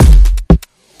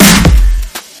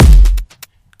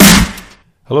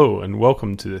Hello and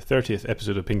welcome to the 30th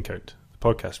episode of Ping Count, the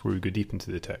podcast where we go deep into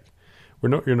the tech. We're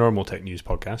not your normal tech news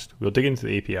podcast. We'll dig into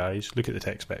the APIs, look at the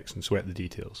tech specs and sweat the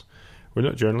details. We're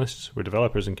not journalists, we're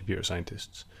developers and computer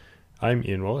scientists. I'm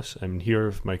Ian Wallace, I'm here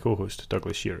with my co-host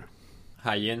Douglas Shearer.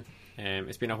 Hi Ian,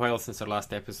 it's been a while since our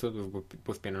last episode. We've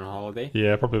both been on holiday.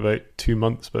 Yeah, probably about 2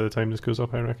 months by the time this goes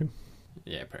up, I reckon.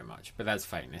 Yeah, pretty much, but that's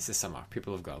fine. It's the summer,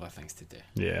 people have got other things to do.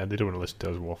 Yeah, they don't want to listen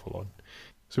to us waffle on.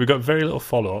 So we got very little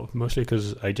follow-up, mostly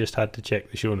because I just had to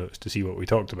check the show notes to see what we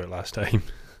talked about last time.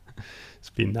 It's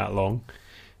been that long.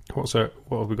 What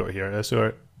have we got here?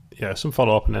 Some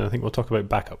follow-up, and then I think we'll talk about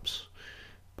backups.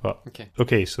 But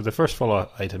okay, so the first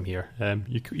follow-up item here.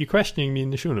 You questioning me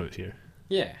in the show notes here?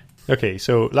 Yeah. Okay,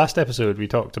 so last episode we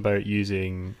talked about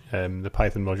using the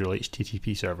Python module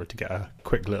HTTP server to get a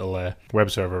quick little web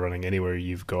server running anywhere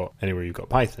you've got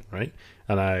Python, right?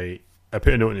 And I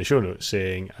put a note in the show notes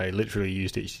saying I literally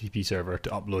used HTTP server to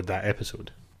upload that episode.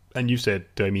 And you said,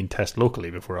 do I mean test locally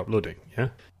before uploading? Yeah.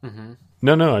 Mm-hmm.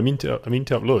 No. I mean to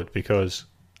upload because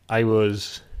I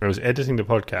was editing the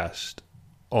podcast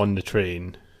on the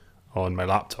train on my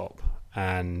laptop,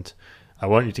 and I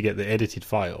wanted to get the edited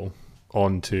file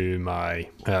onto my.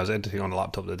 I was editing on a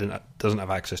laptop that doesn't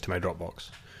have access to my Dropbox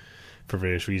for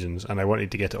various reasons, and I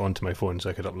wanted to get it onto my phone so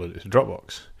I could upload it to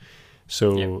Dropbox.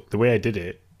 So The way I did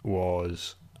it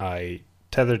was I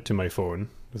tethered to my phone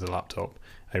with a laptop.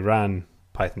 I ran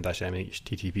Python-m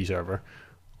HTTP server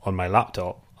on my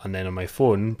laptop, and then on my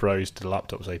phone browsed to the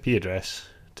laptop's IP address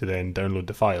to then download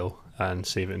the file and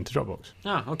save it into Dropbox.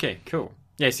 Ah, okay, cool.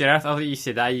 Yeah, so I thought you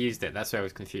said I used it. That's why I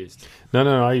was confused.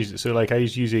 No, I used it. So I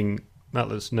was using that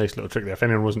nice little trick there. If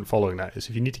anyone wasn't following that, is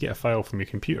if you need to get a file from your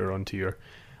computer onto your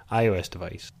iOS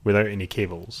device without any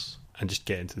cables and just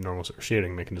get into the normal sort of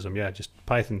sharing mechanism, just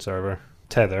Python server,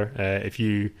 tether. If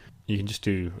you can just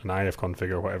do an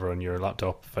ifconfig or whatever on your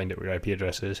laptop, find out where your IP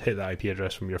address is, hit that IP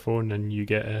address from your phone, and you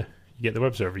get the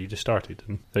web server you just started.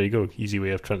 And there you go. Easy way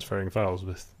of transferring files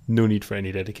with no need for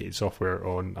any dedicated software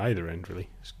on either end, really.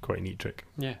 It's quite a neat trick.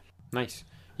 Yeah, nice.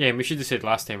 Yeah, and we should have said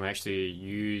last time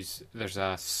there's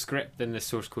a script in the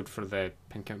source code for the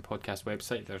Ping Count podcast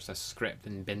website. There's a script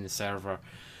in bin server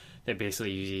that basically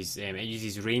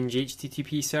uses range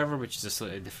HTTP server, which is a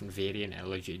slightly different variant. It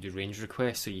allows you to do range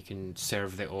requests, so you can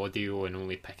serve the audio and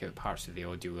only pick out parts of the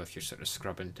audio if you're sort of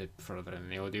scrubbing to further in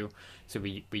the audio. So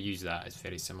we use that. It's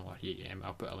very similar.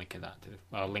 I'll put a link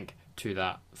to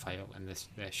that file in the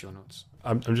show notes.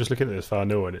 I'm just looking at this file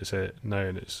now, and it's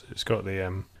got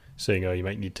the saying you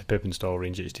might need to pip install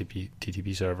range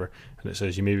HTTP server, and it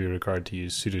says you may be required to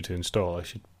use sudo to install. I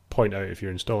should point out, if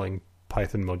you're installing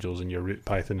Python modules in your root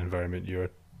Python environment, you're a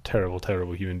terrible,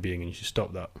 terrible human being, and you should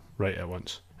stop that right at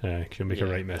once, because you'll make a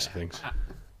right mess of things.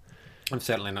 I'm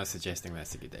certainly not suggesting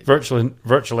that's a good idea.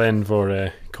 Virtual N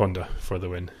for Conda for the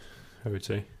win, I would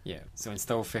say. Yeah, so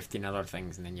install 15 other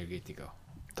things and then you're good to go.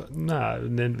 Nah,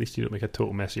 and then at least you don't make a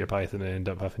total mess of your Python and end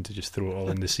up having to just throw it all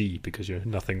in the sea because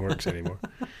nothing works anymore.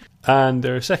 And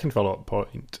their second follow-up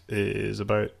point is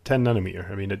about 10 nanometer.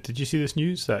 I mean, did you see this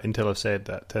news that Intel have said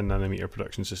that 10 nanometer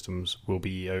production systems will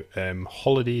be out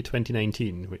holiday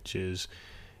 2019, which is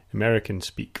American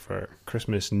speak for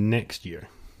Christmas next year?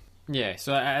 Yeah,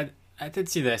 so I did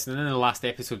see this, and then in the last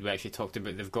episode we actually talked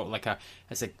about they've got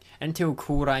it's a Intel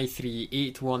Core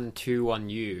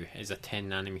i3-8121U is a 10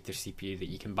 nanometer CPU that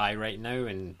you can buy right now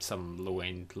in some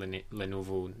low-end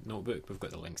Lenovo notebook. We've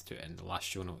got the links to it in the last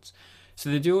show notes.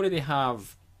 So they do already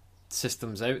have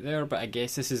systems out there, but I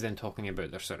guess this is then talking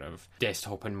about their sort of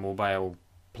desktop and mobile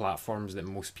platforms that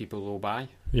most people will buy.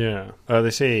 Yeah, they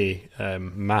say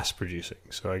mass producing,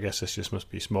 so I guess this just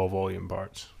must be small volume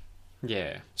parts.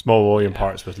 Yeah, small volume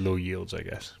parts with low yields, I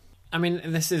guess. I mean,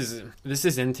 this is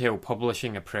Intel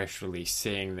publishing a press release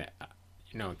saying that,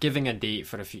 giving a date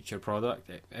for a future product.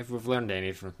 If we've learned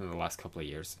anything from the last couple of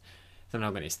years, they're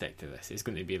not going to stick to this. It's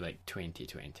going to be like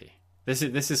 2020.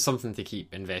 This is something to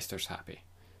keep investors happy,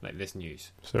 like this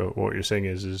news. So what you're saying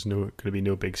is there's going to be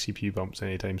no big CPU bumps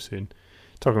anytime soon.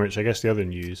 Talking of which, I guess the other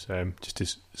news, just to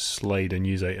slide a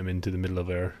news item into the middle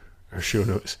of our show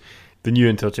notes. The new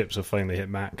Intel chips have finally hit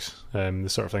max. The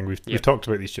sort of thing we've talked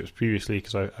about these chips previously,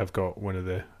 because I've got one of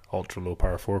the ultra low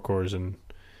power 4 cores in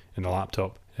the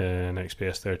laptop, an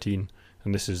XPS 13,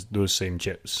 and this is those same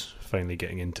chips finally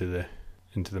getting into the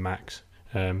max.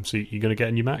 So you're going to get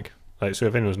a new Mac. So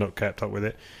if anyone's not kept up with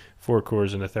it, 4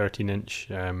 cores in a 13-inch,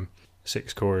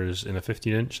 6 cores in a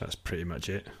 15-inch. That's pretty much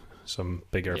it. Some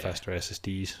bigger, faster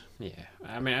SSDs. Yeah,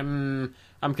 I mean,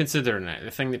 I'm considering it. The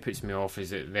thing that puts me off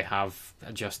is that they have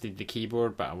adjusted the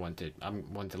keyboard, but I want to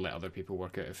let other people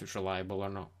work out if it's reliable or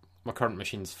not. my current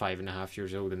machine's 5.5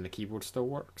 years old and the keyboard still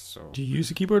works. So Do you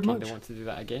use a keyboard I much? want to do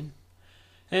that again.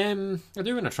 I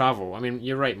do when I travel. I mean,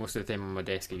 you're right. Most of the time on my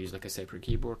desk, I use like a separate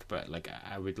keyboard, but like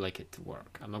I would like it to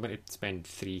work. I'm not going to spend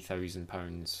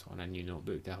 £3,000 on a new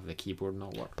notebook to have the keyboard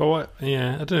not work. But what?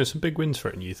 Yeah, I don't know. Some big wins for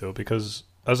it in you though, because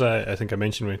as I think I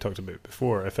mentioned when we talked about it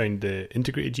before, I find the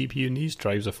integrated GPU in these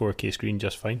drives a 4K screen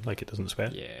just fine. Like it doesn't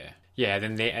sweat. Yeah.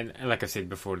 Then and like I said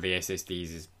before, the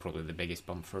SSDs is probably the biggest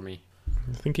bump for me.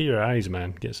 Think of your eyes,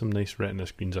 man. Get some nice Retina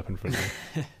screens up in front of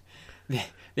you.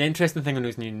 The interesting thing on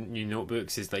those new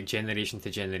notebooks is like generation to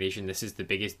generation. This is the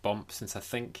biggest bump since I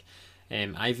think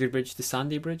Ivy Bridge to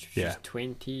Sandy Bridge, which is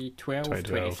 2012,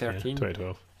 2013.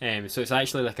 2012. So it's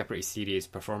actually like a pretty serious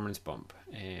performance bump.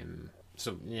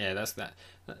 So yeah,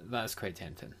 that's quite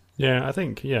tempting. Yeah, I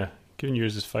think given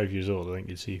yours is 5 years old, I think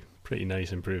you'd see pretty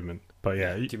nice improvement. But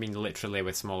yeah, do you mean literally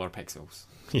with smaller pixels?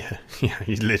 Yeah,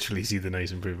 you literally see the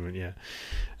nice improvement.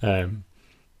 Yeah,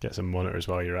 get some monitors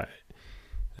while you're at it.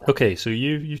 Okay, so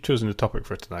you've chosen the topic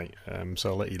for tonight,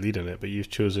 so I'll let you lead on it. But you've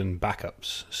chosen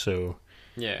backups, so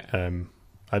yeah.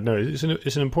 I know it's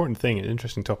an important thing, an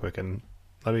interesting topic, and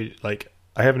I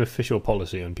have an official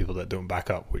policy on people that don't back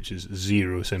up, which is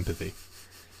zero sympathy.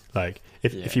 Like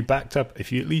if you backed up,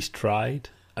 if you at least tried,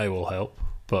 I will help.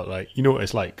 But like you know what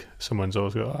it's like. Someone's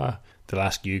always go they'll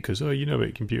ask you because you know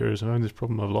about computers. I found this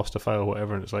problem. I've lost a file,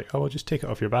 whatever, and it's like I'll just take it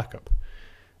off your backup.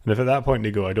 And if at that point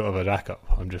they go, I don't have a backup,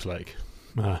 I'm just like.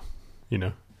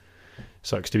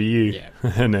 Sucks to be you. Yeah.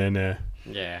 And then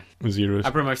zeros. I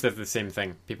pretty much did the same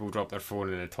thing. People drop their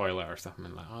phone in the toilet or something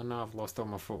and like, oh no, I've lost all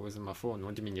my photos in my phone.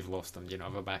 What do you mean you've lost them? Do you not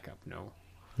have a backup? No.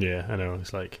 Yeah, I know.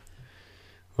 It's like,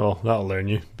 well, that'll learn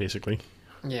you, basically.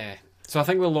 Yeah. So I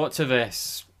think with lots of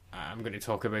this, I'm going to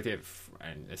talk about it,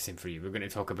 and the same for you. We're going to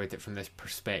talk about it from this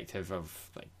perspective of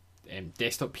like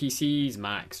desktop PCs,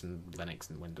 Macs, and Linux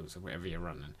and Windows or whatever you're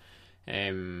running.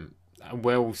 I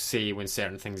will say when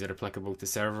certain things are applicable to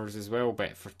servers as well,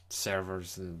 but for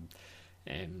servers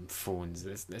and phones,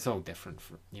 it's all different.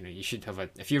 You should have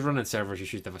if you're running servers, you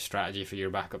should have a strategy for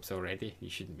your backups already. You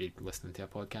shouldn't be listening to a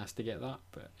podcast to get that.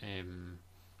 But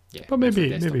But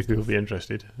maybe people will be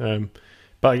interested.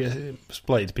 But I guess it's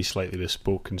likely to be slightly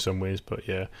bespoke in some ways. But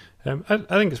yeah, I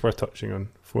think it's worth touching on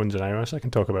phones and iOS. I can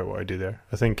talk about what I do there.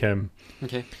 I think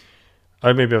okay.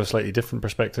 I maybe have a slightly different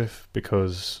perspective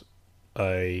because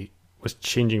I was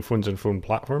changing phones and phone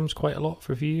platforms quite a lot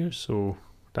for a few years, so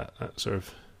that sort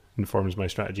of informs my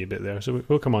strategy a bit there. So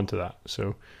we'll come on to that.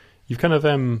 So you've kind of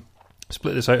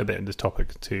split this out a bit in this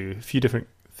topic to a few different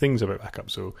things about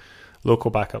backups. So local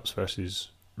backups versus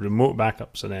remote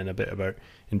backups, and then a bit about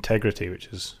integrity, which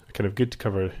is kind of good to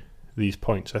cover these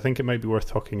points. I think it might be worth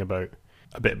talking about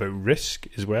a bit about risk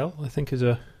as well, I think is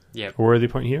a worthy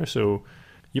point here. So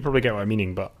you probably get what I'm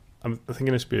meaning, but I'm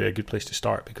thinking this would be a good place to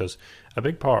start, because a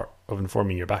big part of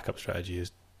informing your backup strategy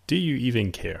is, do you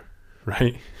even care,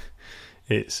 right?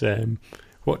 It's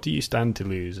what do you stand to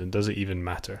lose, and does it even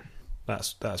matter?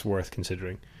 That's worth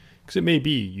considering, because it may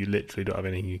be you literally don't have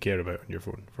anything you care about on your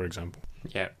phone, for example.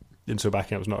 Yeah. And so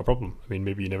backing up is not a problem. I mean,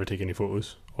 maybe you never take any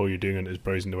photos. All you're doing is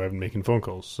browsing the web and making phone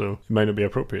calls, so it might not be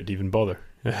appropriate to even bother.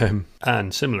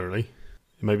 And similarly,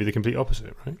 it might be the complete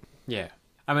opposite, right? Yeah.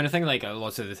 I mean, I think like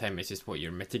lots of the time it's just what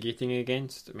you're mitigating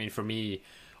against. I mean, for me,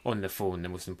 on the phone, the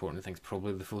most important thing's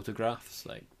probably the photographs.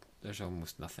 Like, there's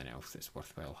almost nothing else that's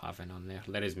worthwhile having on there.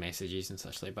 There is messages and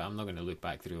such like, but I'm not going to look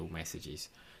back through old messages.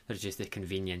 There's just the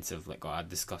convenience of like, I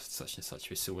discussed such and such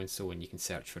with so and so, and you can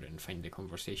search for it and find the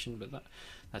conversation. But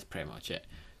that's pretty much it.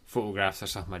 Photographs are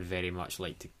something I'd very much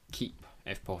like to keep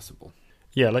if possible.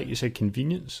 Yeah, like you said,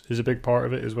 convenience is a big part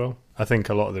of it as well. I think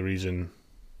a lot of the reason.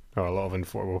 We'll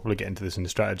probably get into this in the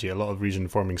strategy. A lot of reason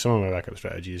forming some of my backup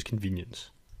strategy is convenience.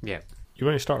 Yeah. You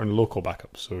want to start on local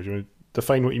backups. So do you want to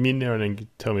define what you mean there, and then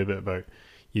tell me a bit about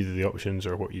either the options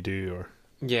or what you do? Or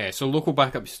yeah, so local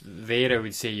backups there, I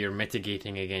would say you're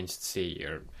mitigating against,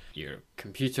 say, your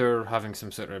computer having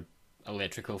some sort of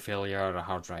electrical failure or a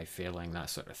hard drive failing, that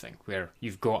sort of thing, where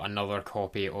you've got another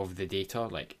copy of the data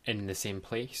like in the same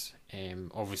place.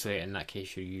 Obviously, in that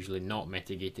case, you're usually not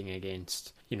mitigating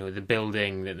against, the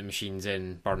building that the machine's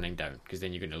in burning down, because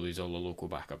then you're going to lose all the local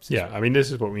backups. Yeah, well. I mean,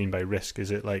 this is what we mean by risk. Is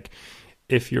it like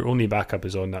if your only backup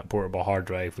is on that portable hard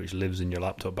drive which lives in your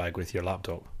laptop bag with your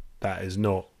laptop, that is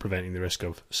not preventing the risk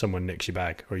of someone nicks your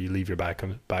bag, or you leave your bag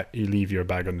on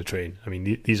the train. I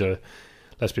mean, these are,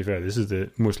 let's be fair, this is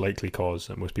the most likely cause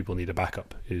that most people need a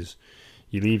backup, is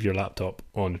you leave your laptop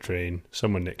on the train,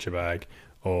 someone nicks your bag,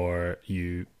 or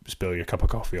you spill your cup of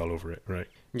coffee all over it, right?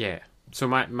 Yeah. So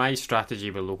my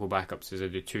strategy with local backups is I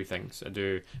do two things.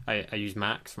 I use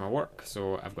Macs for my work,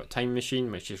 so I've got Time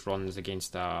Machine, which just runs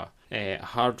against a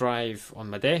hard drive on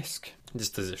my desk. It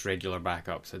just does its regular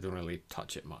backups. I don't really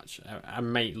touch it much. I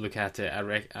might look at it.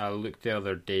 I looked the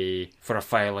other day for a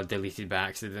file I deleted by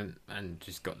accident and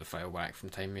just got the file back from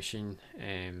Time Machine.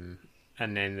 And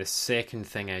then the second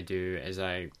thing I do is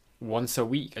once a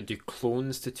week, I do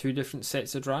clones to two different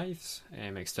sets of drives,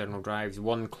 external drives.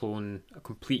 One clone, a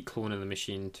complete clone of the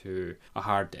machine to a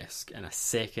hard disk, and a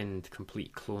second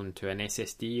complete clone to an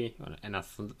SSD in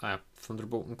a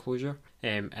Thunderbolt enclosure.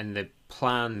 And the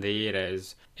plan there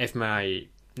is, if my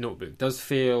notebook does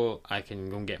fail, I can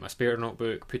go and get my spare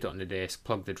notebook, put it on the desk,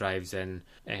 plug the drives in,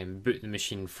 boot the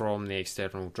machine from the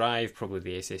external drive, probably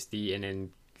the SSD, and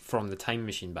then from the Time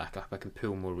Machine backup, I can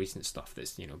pull more recent stuff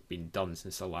that's been done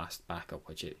since the last backup,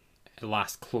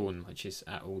 last clone, which is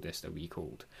at oldest a week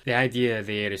old. The idea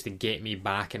there is to get me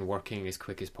back and working as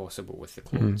quick as possible with the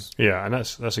clones. Yeah, and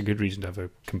that's a good reason to have a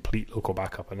complete local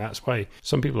backup, and that's why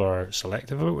some people are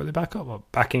selective about what they back up, or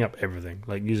backing up everything.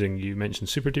 Like you mentioned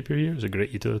SuperDuper here is a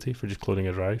great utility for just cloning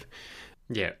a drive.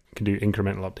 Yeah. You can do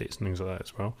incremental updates and things like that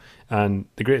as well. And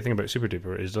the great thing about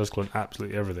SuperDuper is it does clone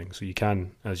absolutely everything. So you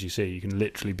can, as you say, you can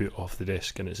literally boot off the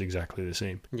disk and it's exactly the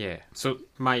same. Yeah. So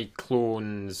my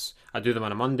clones, I do them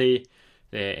on a Monday.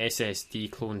 The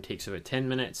SSD clone takes about 10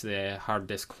 minutes. The hard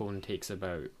disk clone takes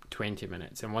about 20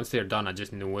 minutes. And once they're done, I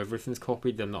just know everything's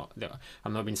copied. I'm not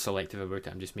being selective about it.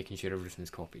 I'm just making sure everything's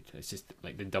copied. It's just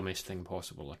like the dumbest thing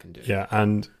possible I can do. Yeah,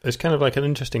 and it's kind of like an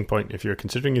interesting point. If you're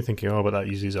considering, you're thinking, oh, but that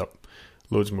uses up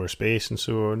loads more space and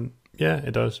so on. Yeah,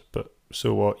 it does. But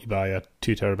so what? You buy a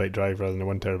 2 terabyte drive rather than a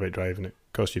 1 terabyte drive and it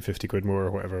costs you 50 quid more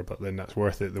or whatever, but then that's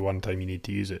worth it the one time you need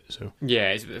to use it. So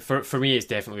yeah, for me it's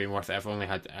definitely been worth it.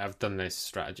 I've done this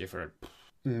strategy for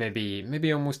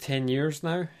maybe almost 10 years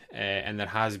now, and there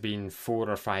has been 4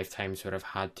 or 5 times where I've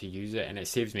had to use it, and it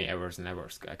saves me hours and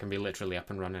hours. I can be literally up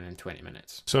and running in 20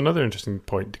 minutes. So another interesting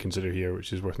point to consider here,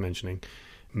 which is worth mentioning,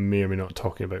 may or may not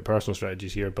talking about personal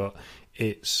strategies here, but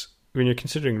it's when you're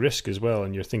considering risk as well,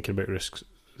 and you're thinking about risks,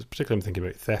 particularly I'm thinking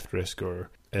about theft risk or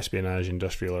espionage,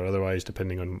 industrial or otherwise,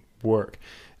 depending on work.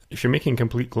 If you're making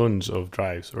complete clones of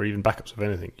drives or even backups of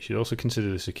anything, you should also consider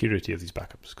the security of these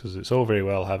backups, because it's all very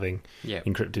well having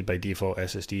encrypted by default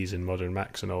SSDs in modern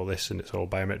Macs and all this, and it's all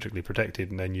biometrically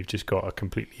protected, and then you've just got a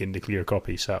completely in the clear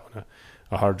copy sat on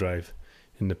a hard drive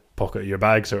in the pocket of your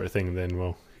bag sort of thing. Then,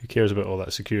 well, who cares about all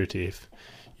that security if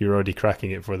you're already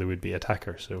cracking it for the would-be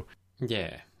attacker? So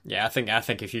yeah, I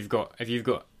think if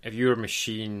your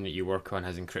machine that you work on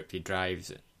has encrypted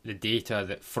drives, the data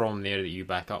that from there that you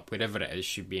back up, wherever it is,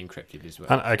 should be encrypted as well.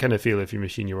 And I kind of feel if your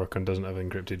machine you work on doesn't have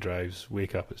encrypted drives,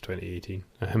 wake up, it's 2018.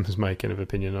 Is my kind of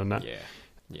opinion on that.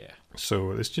 Yeah.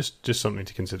 So it's just something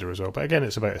to consider as well. But again,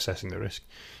 it's about assessing the risk.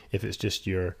 If it's just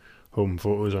your home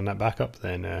photos on that backup,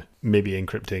 then maybe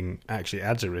encrypting actually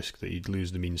adds a risk that you'd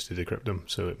lose the means to decrypt them.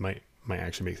 So it might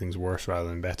actually make things worse rather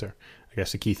than better. I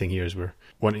guess the key thing here is we're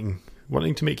wanting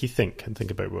to make you think and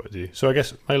think about what to do. So I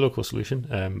guess my local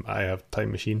solution, I have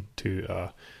Time Machine to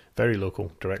a very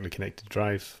local, directly connected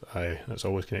drive. That's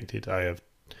always connected. I have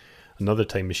another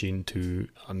Time Machine to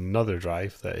another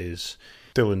drive that is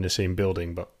still in the same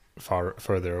building but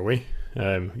further away.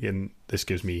 Again, this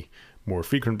gives me more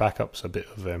frequent backups, a bit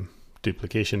of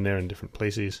duplication there in different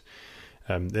places.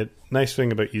 The nice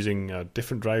thing about using a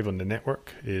different drive on the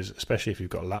network is, especially if you've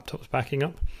got laptops backing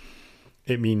up,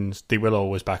 it means they will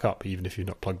always back up even if you've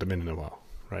not plugged them in a while,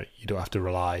 right? You don't have to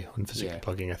rely on physically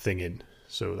plugging a thing in.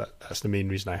 So that's the main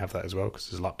reason I have that as well, because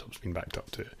the laptop's been backed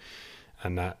up to it.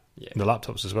 And the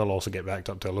laptops as well also get backed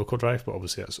up to a local drive, but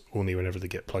obviously that's only whenever they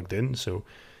get plugged in. So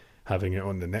having it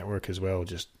on the network as well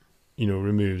just,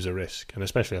 removes a risk. And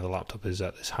especially if the laptop is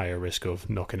at this higher risk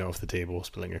of knocking it off the table,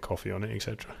 spilling a coffee on it,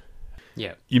 etc.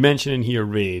 Yeah. You mentioned in here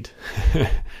RAID.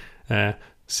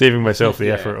 Saving myself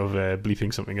the effort of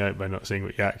bleeping something out by not saying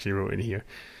what you actually wrote in here.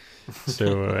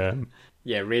 So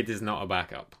RAID is not a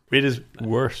backup. RAID is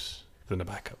worse than a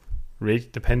backup.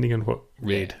 RAID, depending on what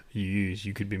RAID you use,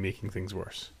 you could be making things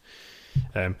worse.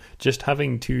 Just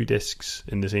having 2 disks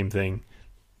in the same thing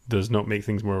does not make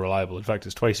things more reliable. In fact,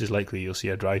 it's twice as likely you'll see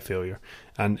a drive failure.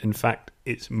 And in fact,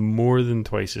 it's more than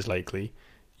twice as likely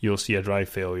you'll see a drive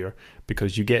failure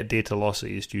because you get data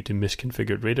losses due to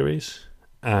misconfigured RAID arrays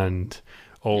and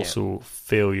also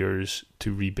failures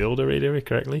to rebuild a RAID array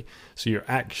correctly. So you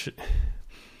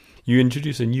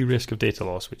introduce a new risk of data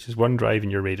loss, which is one drive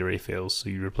in your RAID array fails. So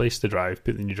you replace the drive,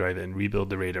 put the new drive in, rebuild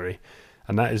the RAID array.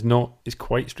 And that is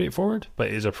quite straightforward, but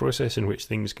it is a process in which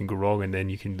things can go wrong and then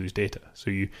you can lose data. So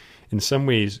in some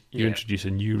ways, you introduce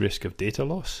a new risk of data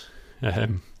loss.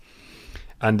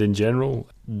 And in general,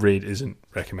 RAID isn't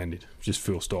recommended, just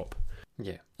full stop.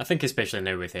 Yeah, I think especially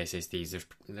now with SSDs,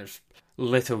 there's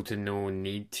little to no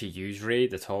need to use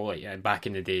RAID at all. Like back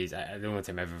in the days, the only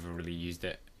time I've ever really used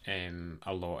it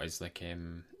a lot is like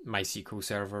MySQL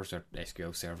servers or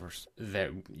SQL servers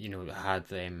that had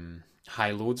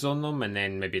high loads on them, and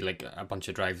then maybe like a bunch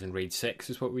of drives in RAID 6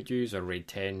 is what we'd use, or RAID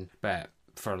 10. But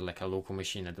for like a local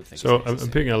machine, I don't think so. It's I'm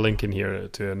putting a link in here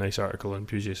to a nice article on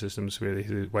Puget Systems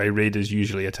why RAID is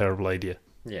usually a terrible idea.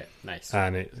 Yeah, nice.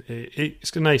 And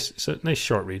it's a nice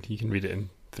short read. You can read it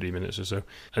in 3 minutes or so,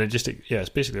 and it's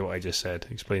basically what I just said.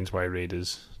 It explains why RAID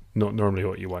is not normally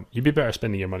what you want. You'd be better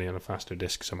spending your money on a faster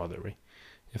disk some other way,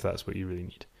 if that's what you really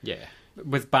need. Yeah,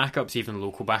 with backups, even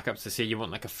local backups, to say you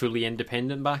want like a fully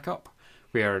independent backup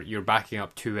where you're backing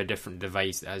up to a different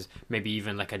device as maybe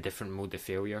even like a different mode of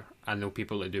failure. I know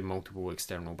people that do multiple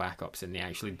external backups, and they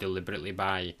actually deliberately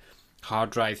buy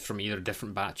hard drives from either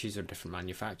different batches or different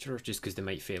manufacturers just because they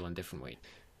might fail in different ways.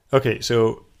 Okay,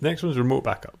 so next one's remote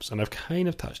backups, and I've kind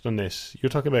of touched on this. You're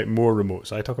talking about more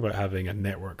remotes. I talk about having a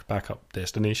network backup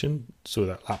destination so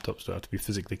that laptops don't have to be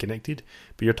physically connected,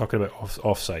 but you're talking about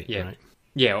off-site, right?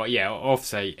 Yeah,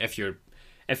 off-site.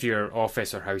 If your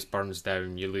office or house burns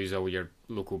down, you lose all your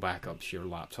local backups, your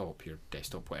laptop, your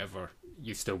desktop, whatever.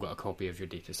 You've still got a copy of your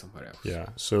data somewhere else. Yeah,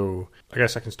 so I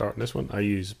guess I can start on this one. I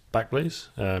use Backblaze,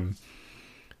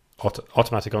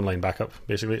 automatic online backup.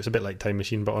 Basically, it's a bit like Time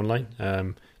Machine but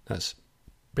online. That's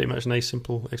pretty much a nice,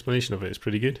 simple explanation of it. It's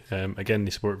pretty good. Again,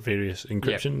 they support various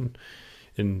encryption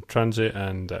in transit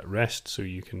and at rest, so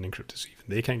you can encrypt it so even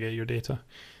they can't get your data.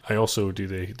 I also do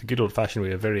the good old-fashioned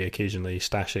way of very occasionally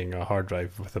stashing a hard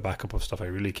drive with a backup of stuff I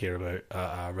really care about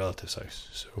at a relative's house.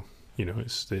 So,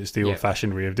 it's the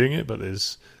old-fashioned way of doing it, but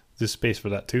there's space for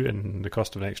that too, and the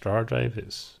cost of an extra hard drive,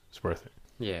 it's worth it.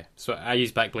 Yeah, so I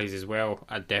use Backblaze as well.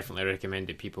 I definitely recommend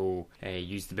that people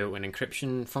use the built-in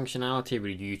encryption functionality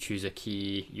where you choose a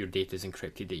key, your data is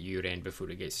encrypted at your end before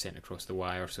it gets sent across the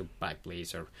wire. So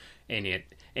Backblaze or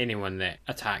anyone that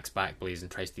attacks Backblaze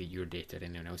and tries to get your data or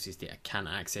anyone else's data can't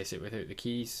access it without the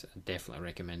keys. I definitely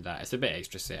recommend that. It's a bit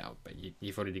extra setup, but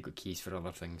you've already got keys for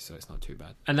other things, so it's not too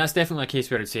bad. And that's definitely a case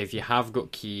where I'd say if you have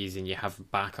got keys and you have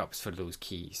backups for those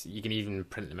keys, you can even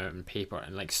print them out on paper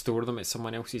and like store them at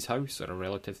someone else's house or a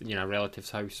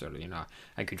relative's house or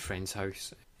a good friend's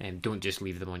house. And don't just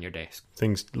leave them on your desk.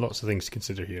 Lots of things to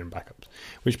consider here in backups,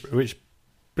 which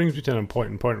brings me to an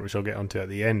important point, which I'll get onto at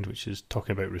the end, which is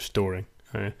talking about restoring.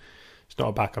 It's not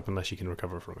a backup unless you can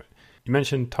recover from it. You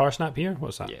mentioned Tarsnap here.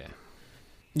 What's that?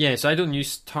 Yeah. So I don't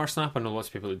use Tarsnap. I know lots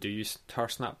of people that do use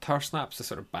Tarsnap. Tarsnap's a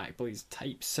sort of Backblaze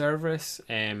type service.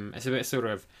 It's a bit sort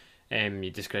of you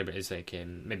describe it as like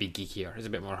maybe geekier. It's a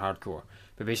bit more hardcore.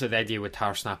 But basically, the idea with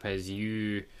Tarsnap is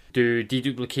you do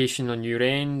deduplication on your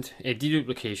end.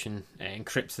 Deduplication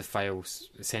encrypts the files,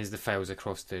 sends the files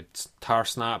across to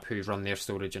Tarsnap, who run their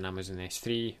storage on Amazon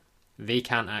S3. They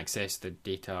can't access the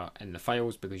data in the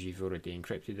files because you've already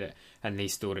encrypted it, and they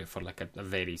store it for like a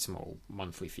very small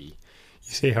monthly fee.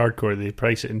 You say hardcore, they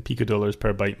price it in $pico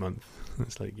per byte month.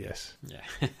 It's like, yes.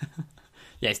 Yeah.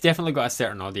 Yeah, it's definitely got a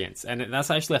certain audience, and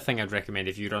that's actually a thing I'd recommend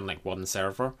if you run like one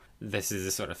server. This is the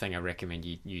sort of thing I recommend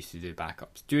you use to do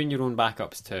backups. Doing your own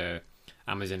backups to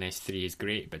Amazon S3 is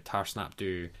great, but Tarsnap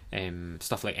do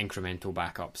stuff like incremental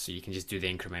backups, so you can just do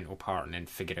the incremental part and then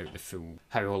figure out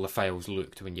how all the files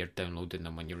looked when you're downloading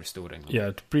them, when you're restoring them. Yeah,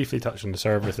 to briefly touch on the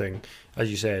server thing, as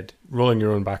you said, rolling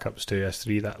your own backups to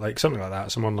S3, that like something like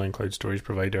that, some online cloud storage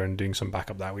provider, and doing some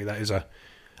backup that way, that is a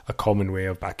common way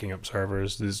of backing up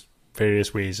servers. There's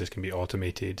various ways this can be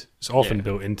automated. It's often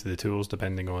built into the tools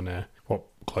depending on what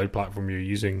cloud platform you're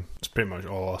using. That's pretty much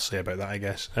all I'll say about that, I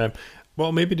guess. What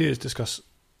I'll maybe do is discuss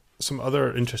some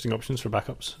other interesting options for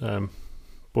backups,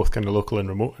 both kind of local and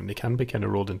remote, and they can be kind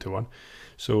of rolled into one.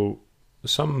 So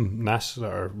some NAS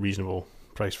that are reasonable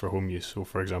price for home use, so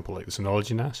for example like the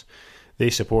Synology NAS, they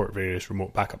support various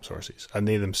remote backup sources, and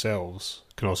they themselves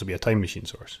can also be a Time Machine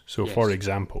source. So for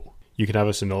example, you can have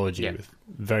a Synology with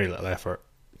very little effort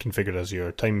configured as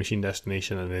your Time Machine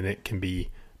destination, and then it can be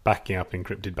backing up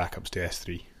encrypted backups to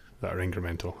S3 that are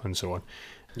incremental and so on.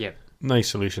 Yep. Nice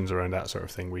solutions around that sort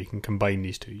of thing where you can combine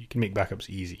these two. You can make backups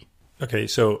easy. Okay,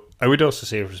 so I would also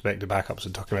say with respect to backups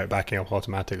and talking about backing up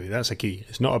automatically, that's a key.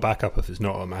 It's not a backup if it's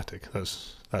not automatic.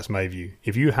 That's my view.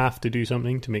 If you have to do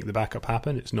something to make the backup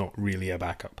happen, it's not really a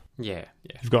backup. Yeah.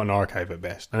 You've got an archive at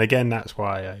best. And again, that's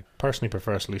why I personally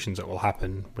prefer solutions that will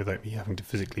happen without me having to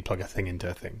physically plug a thing into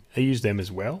a thing. I use them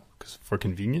as well for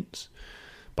convenience,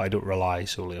 but I don't rely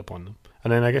solely upon them.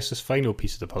 And then I guess this final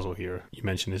piece of the puzzle here you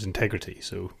mentioned is integrity.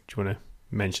 So do you want to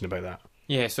mention about that?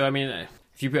 Yeah, so I mean,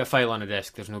 if If you put a file on a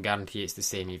disk, there's no guarantee it's the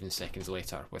same even seconds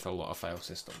later with a lot of file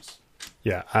systems.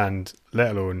 Yeah, and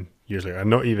let alone years later, and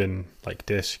not even like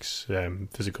discs,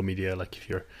 physical media, like if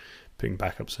you're putting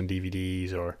backups on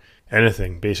DVDs or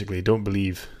anything, basically don't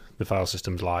believe the file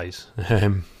system's lies.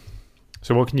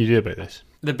 So what can you do about this?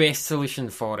 The best solution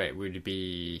for it would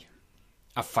be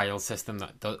a file system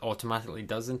that automatically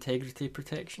does integrity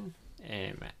protection.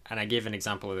 And I gave an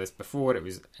example of this before. It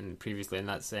was previously, and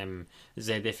that's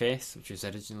ZFS, which was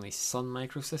originally Sun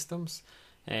Microsystems.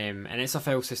 And it's a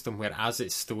file system where, as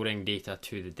it's storing data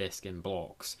to the disk in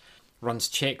blocks, runs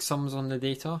checksums on the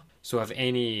data. So if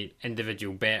any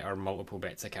individual bit or multiple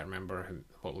bits, I can't remember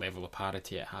what level of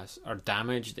parity it has, are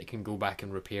damaged, it can go back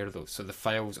and repair those. So the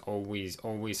files always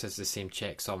has the same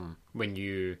checksum when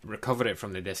you recover it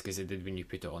from the disk as it did when you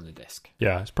put it on the disk.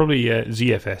 Yeah, it's probably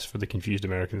ZFS for the confused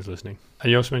Americans listening.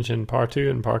 And you also mentioned PAR2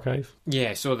 and PARchive?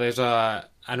 Yeah, so there's an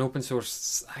open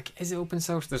source... Is it open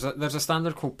source? There's a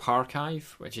standard called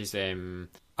PARchive, which is a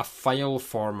file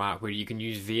format where you can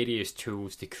use various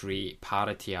tools to create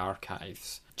parity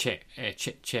archives,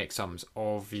 checksums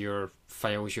of your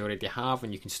files you already have,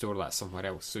 and you can store that somewhere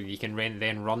else. So you can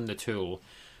then run the tool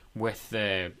with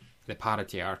the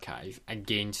parity archive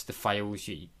against the files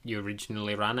you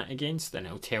originally ran it against, and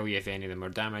it'll tell you if any of them are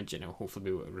damaged, and it'll hopefully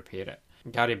be able to repair it.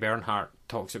 Gary Bernhardt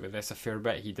talks about this a fair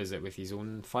bit. He does it with his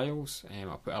own files.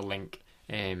 I'll put a link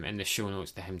in the show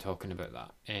notes to him talking about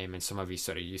that, and some of his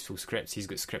sort of useful scripts. He's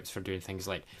got scripts for doing things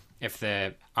like if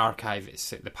the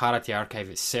parity archive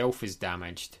itself is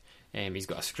damaged, he's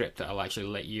got a script that'll actually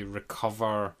let you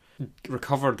recover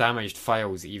damaged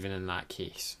files even in that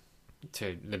case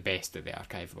to the best that the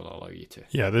archive will allow you to.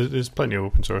 Yeah, there's plenty of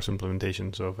open source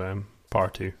implementations of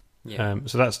PAR2. Yeah.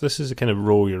 So this is a kind of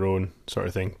roll your own sort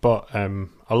of thing, but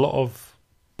a lot of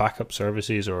backup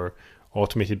services or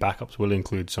automated backups will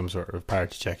include some sort of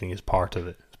parity checking as part of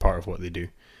it, as part of what they do.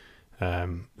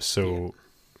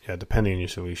 Depending on your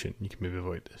solution, you can maybe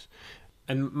avoid this.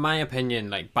 In my opinion,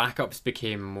 like backups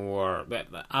became more...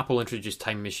 Apple introduced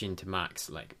Time Machine to Macs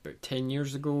like about 10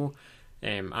 years ago.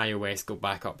 iOS got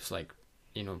backups like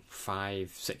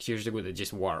 5-6 years ago that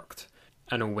just worked.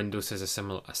 I know Windows has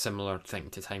a similar thing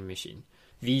to Time Machine.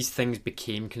 These things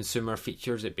became consumer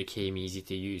features. It became easy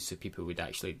to use, so people would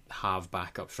actually have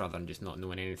backups rather than just not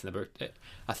knowing anything about it.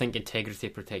 I think integrity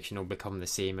protection will become the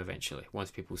same eventually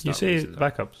once people start using them.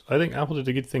 Backups. I think Apple did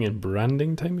a good thing in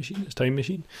branding Time Machine as Time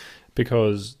Machine,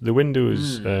 because the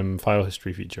Windows file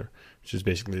history feature, which is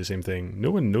basically the same thing, no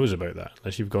one knows about that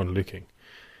unless you've gone looking.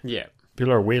 Yeah.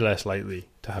 People are way less likely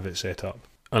to have it set up.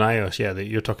 On iOS,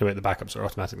 you're talking about the backups are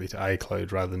automatically to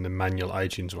iCloud rather than the manual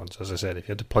iTunes ones. As I said, if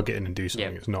you had to plug it in and do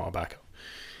something, It's not a backup.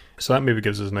 So that maybe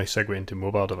gives us a nice segue into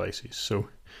mobile devices. So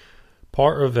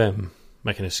part of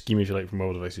my kind of scheme, if you like, for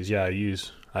mobile devices, I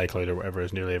use iCloud or whatever,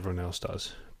 as nearly everyone else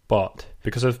does. But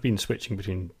because I've been switching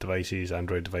between devices,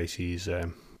 Android devices,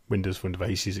 Windows Phone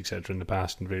devices, etc. in the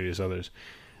past and various others,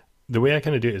 the way I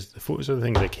kind of do it is the photos are the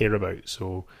things I care about.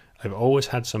 So I've always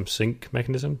had some sync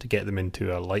mechanism to get them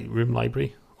into a Lightroom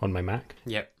library on my Mac.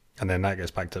 Yep. And then that gets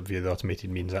backed up via the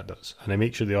automated means that does. And I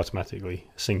make sure they automatically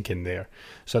sync in there.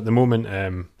 So at the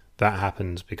moment, that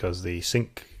happens because they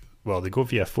they go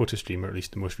via PhotoStream, or at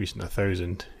least the most recent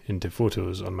 1000, into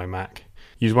Photos on my Mac.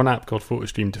 Use one app called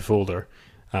PhotoStream to folder,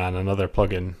 and another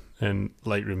plugin in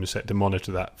Lightroom is set to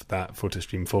monitor that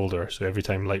PhotoStream folder. So every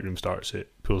time Lightroom starts,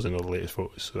 it pulls in all the latest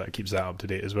photos. So that keeps that up to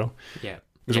date as well. Yeah.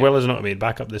 As well as an automated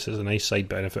backup, this is a nice side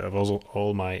benefit of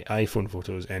all my iPhone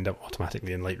photos end up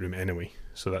automatically in Lightroom anyway,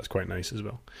 so that's quite nice as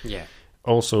well. Yeah.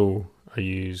 Also, I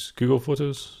use Google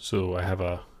Photos, so I have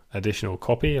a additional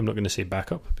copy. I'm not going to say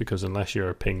backup, because unless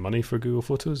you're paying money for Google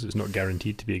Photos, it's not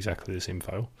guaranteed to be exactly the same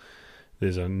file.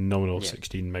 There's a nominal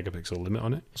 16 megapixel limit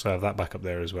on it, so I have that backup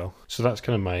there as well. So that's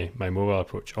kind of my mobile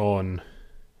approach. On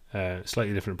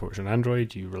slightly different approach on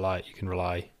Android, you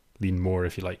can lean more,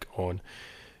 if you like, on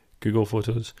Google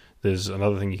Photos. There's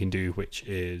another thing you can do, which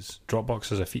is Dropbox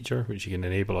has a feature which you can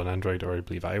enable on Android or I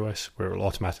believe iOS, where it will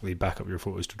automatically back up your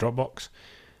photos to Dropbox,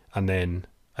 and then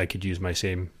I could use my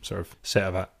same sort of set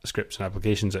of scripts and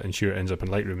applications that ensure it ends up in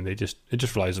Lightroom, and it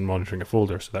just relies on monitoring a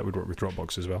folder, so that would work with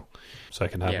Dropbox as well. So I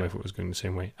can have my photos going the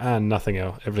same way, and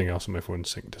everything else on my phone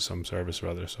synced to some service or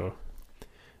other, so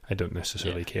I don't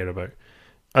necessarily care about.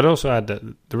 I'd also add that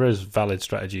there is valid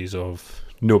strategies of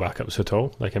no backups at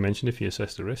all, like I mentioned, if you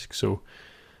assess the risk. So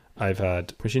I've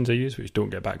had machines I use which don't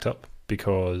get backed up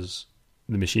because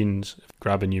the machines, if I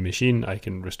grab a new machine, I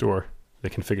can restore the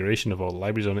configuration of all the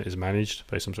libraries on it is managed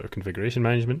by some sort of configuration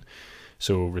management.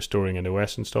 So restoring an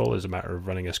OS install is a matter of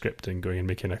running a script and going and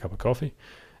making a cup of coffee.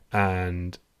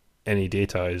 And any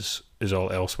data is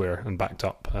all elsewhere and backed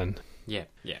up, and Yeah,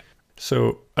 yeah.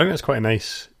 So I think that's quite a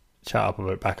nice chat up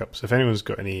about backups. If anyone's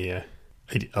got any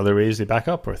other ways they back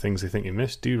up or things they think you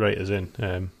missed, do write us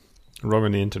in. Wrong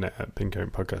on the internet at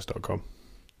pincountpodcast.com.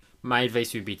 My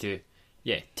advice would be to,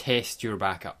 test your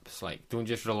backups. Like, don't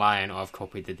just rely on, I've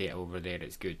copied the data over there,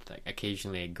 it's good. Like,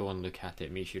 occasionally go and look at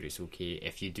it, make sure it's okay.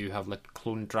 If you do have like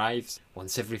clone drives,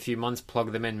 once every few months,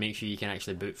 plug them in, make sure you can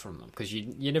actually boot from them. Because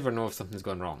you never know if something's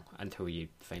gone wrong until you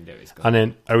find out it's gone And wrong.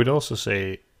 then I would also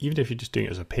say, even if you're just doing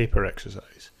it as a paper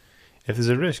exercise, if there's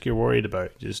a risk you're worried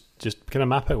about, just kind of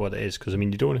map out what it is. Because, I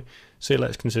mean, you don't want to say,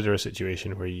 let's consider a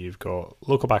situation where you've got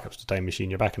local backups to Time Machine,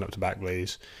 you're backing up to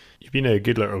Backblaze, you've been a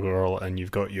good little girl and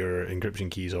you've got your encryption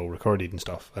keys all recorded and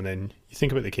stuff. And then you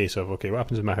think about the case of, okay, what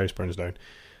happens if my house burns down?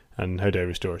 And how do I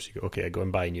restore? So you go, okay, I go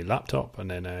and buy a new laptop, and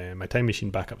then my Time Machine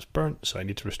backup's burnt, so I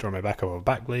need to restore my backup of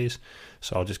Backblaze.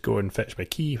 So I'll just go and fetch my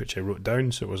key, which I wrote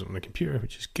down so it wasn't on the computer,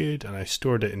 which is good, and I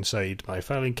stored it inside my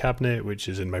filing cabinet, which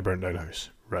is in my burnt down house.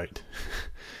 Right.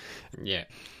 Yeah,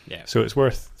 yeah. So it's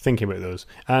worth thinking about those.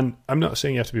 And I'm not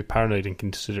saying you have to be paranoid and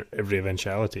consider every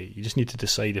eventuality. You just need to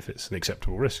decide if it's an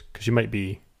acceptable risk. Because you might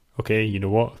be, okay, you know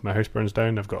what, if my house burns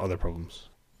down, I've got other problems.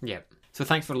 Yeah. So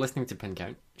thanks for listening to Pin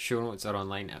Count. Show notes are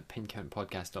online at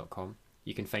pincountpodcast.com.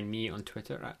 You can find me on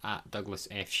Twitter at Douglas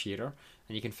F. Shearer,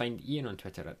 and you can find Ian on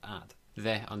Twitter at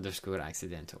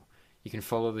 @the_accidental. You can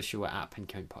follow the show at Pin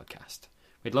Count Podcast.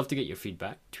 We'd love to get your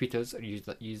feedback. Tweet us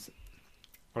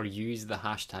or use the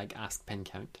hashtag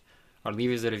AskPinCount, or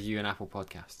leave us a review on Apple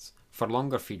Podcasts. For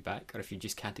longer feedback, or if you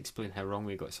just can't explain how wrong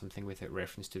we got something without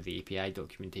reference to the API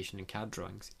documentation and CAD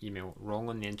drawings, email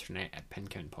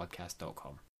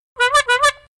wrongontheinternet@pincountpodcast.com.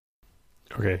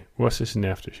 Okay, what's this in the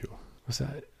after show? What's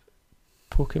that?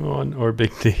 Pokemon or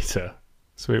big data?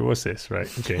 So wait, what's this?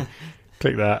 Right, okay.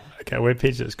 Click that. I get a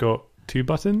webpage that's got 2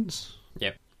 buttons.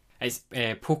 Yep. It's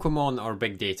Pokemon or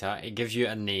big data. It gives you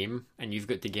a name, and you've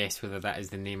got to guess whether that is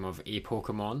the name of a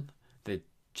Pokemon, the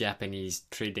Japanese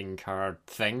trading card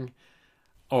thing,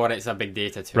 or it's a big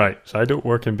data tool. Right, so I don't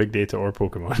work in big data or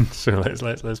Pokemon, so let's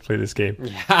play this game.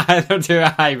 Yeah, I don't do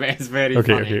I, but it's very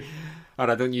funny. Okay. Or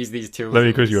I don't use these tools. Let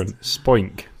me quiz you on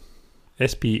Spoink.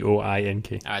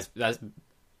 Spoink.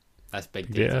 That's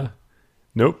big data.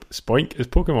 Nope, Spoink is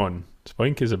Pokemon.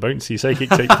 Spoink is a bouncy psychic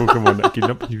type Pokemon that can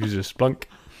up use a Splunk.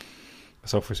 A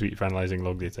software suite for analysing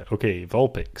log data. Okay,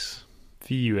 Vulpix.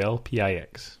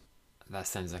 Vulpix. That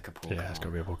sounds like a Pokemon. Yeah, it's got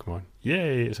to be a Pokemon.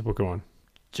 Yay, it's a Pokemon.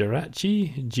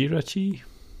 Jirachi?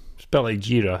 Spelled like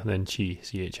Jira, then Chi,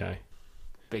 C-H-I.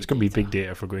 It's going to be big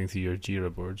data for going through your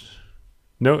Jira boards.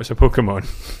 No, it's a Pokemon.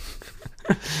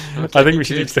 Okay, I think we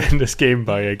should extend this game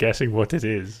by guessing what it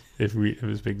is if it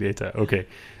was big data. Okay,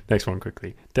 next one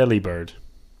quickly. Delibird.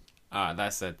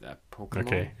 That's a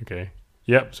Pokemon. Okay.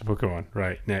 Yep, it's a Pokemon.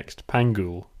 Right, next.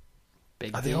 Pangool.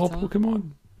 Big Are data? they all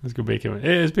Pokemon? Let's go bake it. It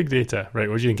is big data. Right,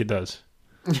 what do you think it does?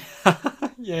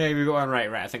 Yeah, we got one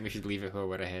right. I think we should leave it where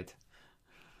we're ahead.